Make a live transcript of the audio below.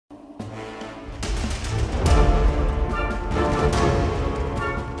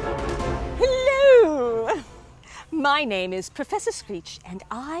My name is Professor Screech, and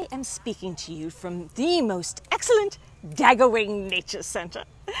I am speaking to you from the most excellent Daggerwing Nature Center.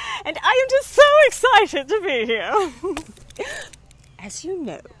 And I am just so excited to be here. As you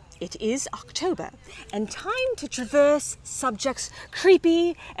know, it is October, and time to traverse subjects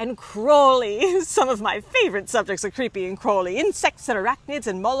creepy and crawly. Some of my favorite subjects are creepy and crawly. Insects and arachnids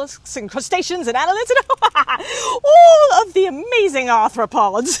and mollusks and crustaceans and annelids and all of the amazing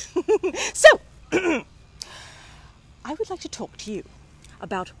arthropods. So, I would like to talk to you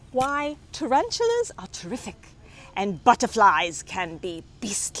about why tarantulas are terrific and butterflies can be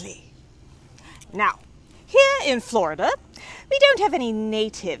beastly. Now, here in Florida, we don't have any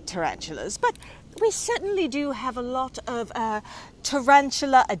native tarantulas, but we certainly do have a lot of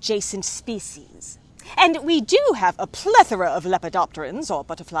tarantula-adjacent species. And we do have a plethora of lepidopterans, or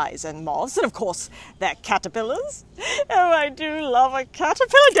butterflies and moths, and of course, they're caterpillars. Oh, I do love a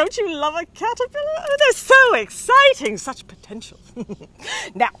caterpillar. Don't you love a caterpillar? Oh, they're so exciting, such potential.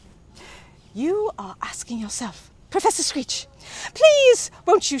 Now, you are asking yourself, Professor Screech, please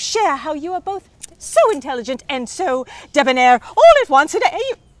won't you share how you are both so intelligent and so debonair all at once? And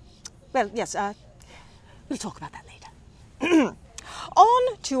well, yes, we'll talk about that later.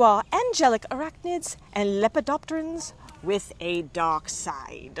 On to our angelic arachnids and lepidopterans with a dark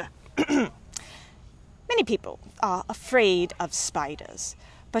side. Many people are afraid of spiders,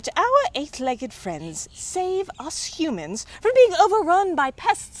 but our eight-legged friends save us humans from being overrun by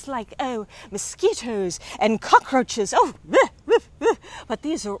pests like, mosquitoes and cockroaches. But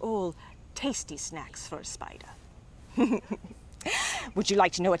these are all tasty snacks for a spider. Would you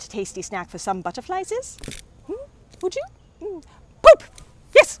like to know what a tasty snack for some butterflies is? Would you? Poop!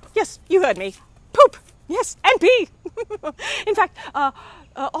 Yes, you heard me. Poop! Yes, and pee! In fact,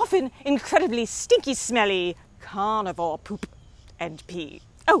 often incredibly stinky, smelly carnivore poop and pee.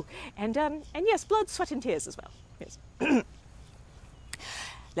 Oh, and yes, blood, sweat, and tears as well. Yes.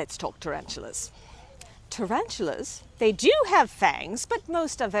 Let's talk tarantulas. Tarantulas, they do have fangs, but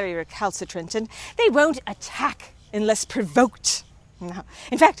most are very recalcitrant, and they won't attack unless provoked. No.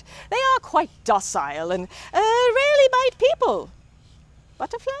 In fact, they are quite docile and rarely bite people.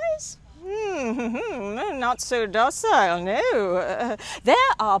 Butterflies? Not so docile, no. There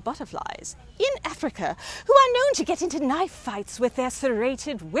are butterflies in Africa who are known to get into knife fights with their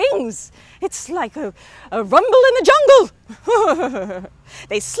serrated wings. It's like a rumble in the jungle.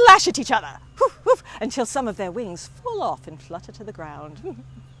 They slash at each other until some of their wings fall off and flutter to the ground.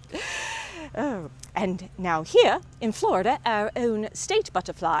 Oh, and now here in Florida, our own state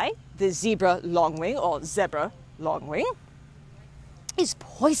butterfly, the zebra longwing or zebra longwing, is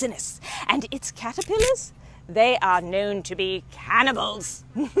poisonous, and its caterpillars, they are known to be cannibals.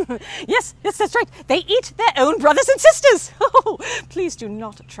 Yes, that's right. They eat their own brothers and sisters. Oh, please do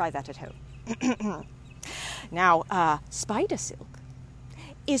not try that at home. Now, spider silk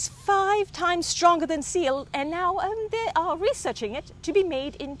is 5 times stronger than seal, and now they are researching it to be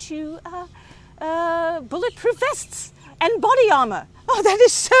made into bulletproof vests and body armor. Oh, that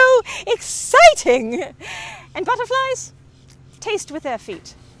is so exciting! And butterflies taste with their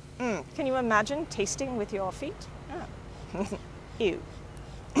feet. Can you imagine tasting with your feet? Oh. Ew.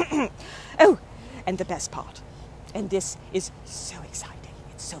 Oh, and the best part, and this is so exciting,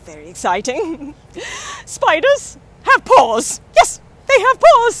 it's so very exciting. Spiders have paws. Yes, they have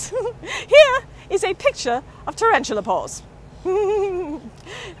paws. Here is a picture of tarantula paws.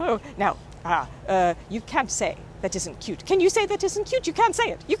 Oh, now, you can't say that isn't cute. Can you say that isn't cute? You can't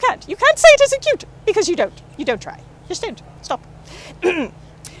say it. You can't say it isn't cute because you don't. You don't try. Just don't. Stop.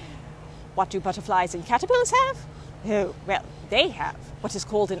 What do butterflies and caterpillars have? Oh, well, they have what is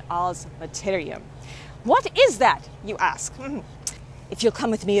called an osmeterium. What is that, you ask? If you'll come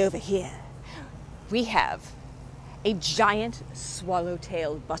with me over here, we have a giant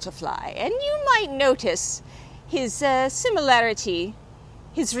swallow-tailed butterfly, and you might notice his similarity,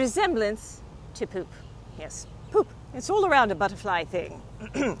 his resemblance to poop. Yes, poop. It's all around a butterfly thing.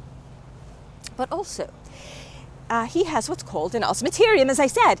 But also, he has what's called an osmeterium, as I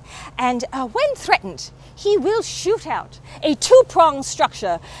said, and when threatened, he will shoot out a 2-pronged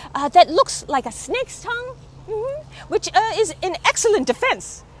structure that looks like a snake's tongue, which is an excellent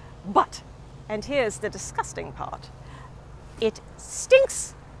defense. But, and here's the disgusting part, it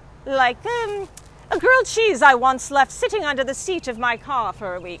stinks like a grilled cheese I once left sitting under the seat of my car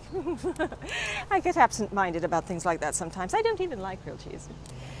for a week. I get absent-minded about things like that sometimes. I don't even like grilled cheese.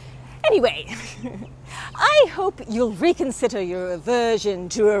 Anyway, I hope you'll reconsider your aversion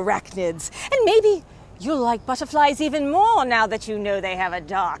to arachnids, and maybe you'll like butterflies even more now that you know they have a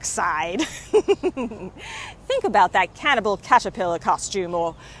dark side. Think about that cannibal caterpillar costume,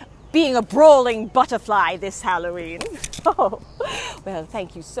 or being a brawling butterfly this Halloween. Oh, well,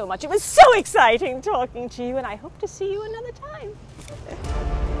 thank you so much. It was so exciting talking to you, and I hope to see you another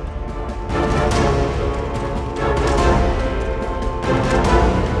time.